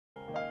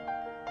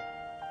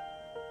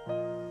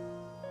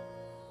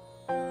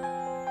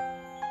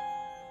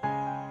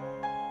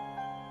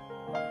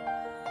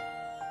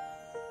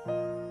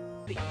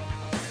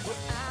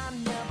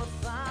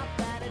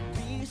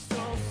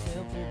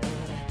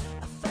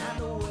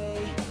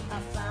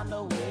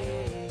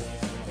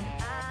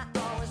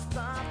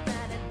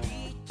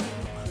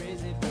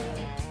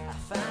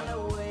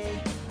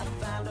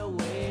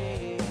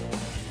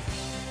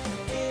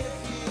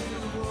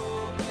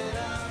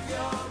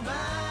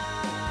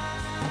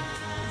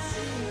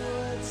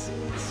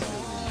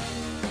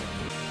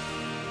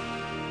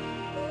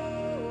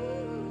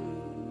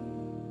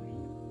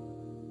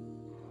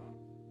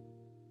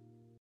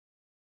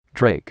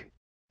Drake.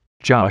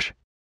 Josh.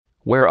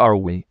 Where are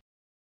we?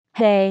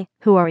 Hey,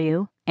 who are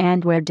you,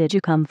 and where did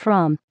you come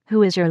from?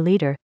 Who is your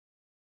leader?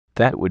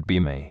 That would be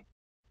me.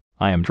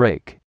 I am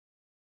Drake.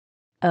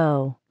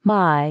 Oh,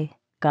 my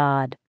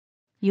God.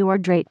 You are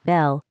Drake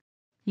Bell.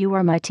 You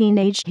are my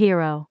teenage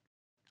hero.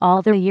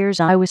 All the years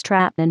I was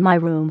trapped in my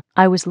room,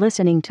 I was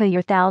listening to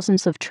your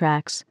thousands of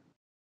tracks.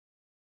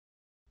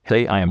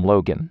 Hey, I am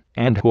Logan,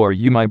 and who are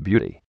you, my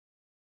beauty?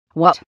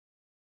 What?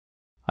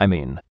 I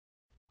mean,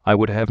 I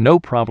would have no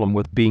problem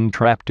with being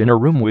trapped in a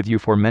room with you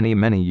for many,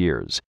 many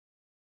years.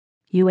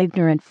 You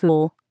ignorant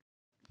fool.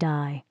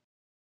 Die.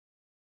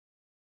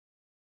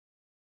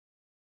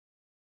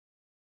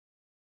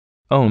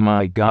 Oh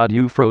my God,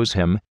 you froze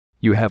him.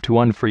 You have to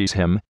unfreeze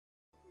him. No,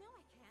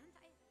 I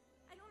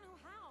can't. I don't know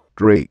how.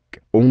 Drake,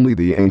 only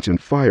the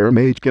ancient fire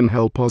mage can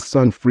help us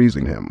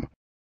unfreezing him.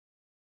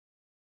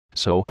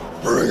 So,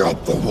 Bring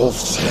up the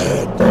wolf's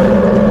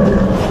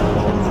head.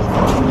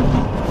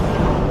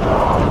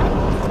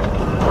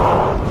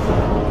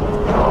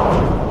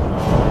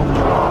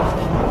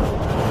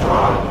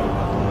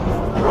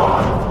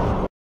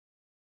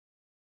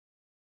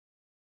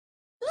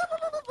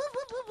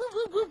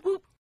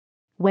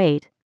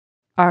 Wait.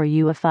 Are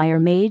you a fire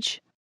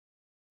mage?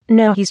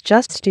 No, he's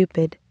just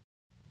stupid.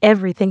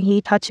 Everything he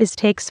touches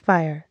takes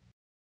fire.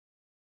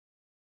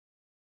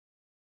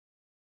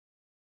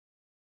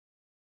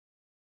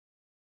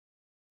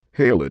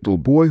 Hey little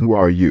boy, who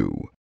are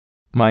you?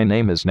 my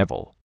name is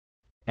Neville.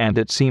 And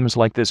it seems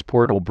like this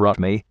portal brought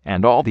me,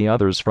 and all the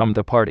others from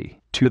the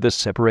party, to this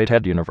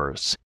separated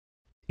universe.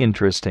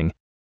 Interesting.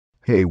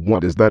 Hey,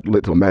 what is that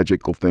little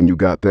magical thing you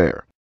got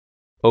there?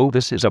 Oh,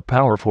 this is a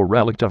powerful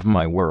relic of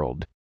my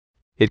world.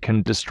 It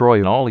can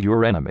destroy all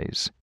your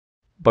enemies.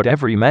 But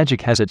every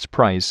magic has its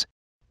price.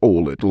 Oh,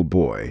 little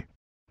boy.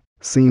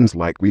 Seems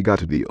like we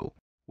got a deal.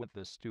 With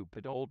this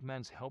stupid old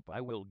man's help, I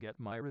will get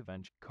my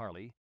revenge,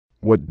 Carly.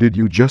 What did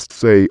you just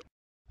say?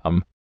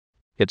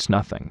 It's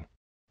nothing.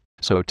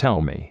 So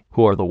tell me,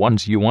 who are the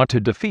ones you want to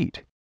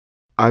defeat?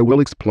 I will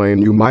explain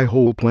you my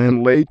whole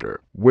plan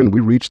later, when we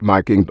reach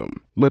my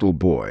kingdom, little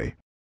boy.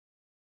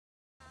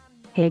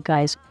 Hey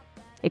guys,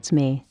 it's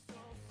me,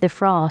 the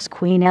Frost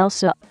Queen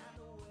Elsa.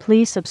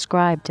 Please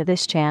subscribe to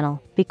this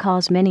channel,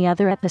 because many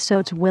other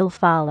episodes will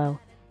follow.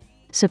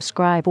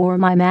 Subscribe or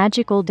my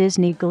magical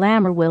Disney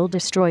glamour will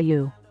destroy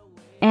you.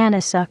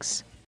 Anna sucks.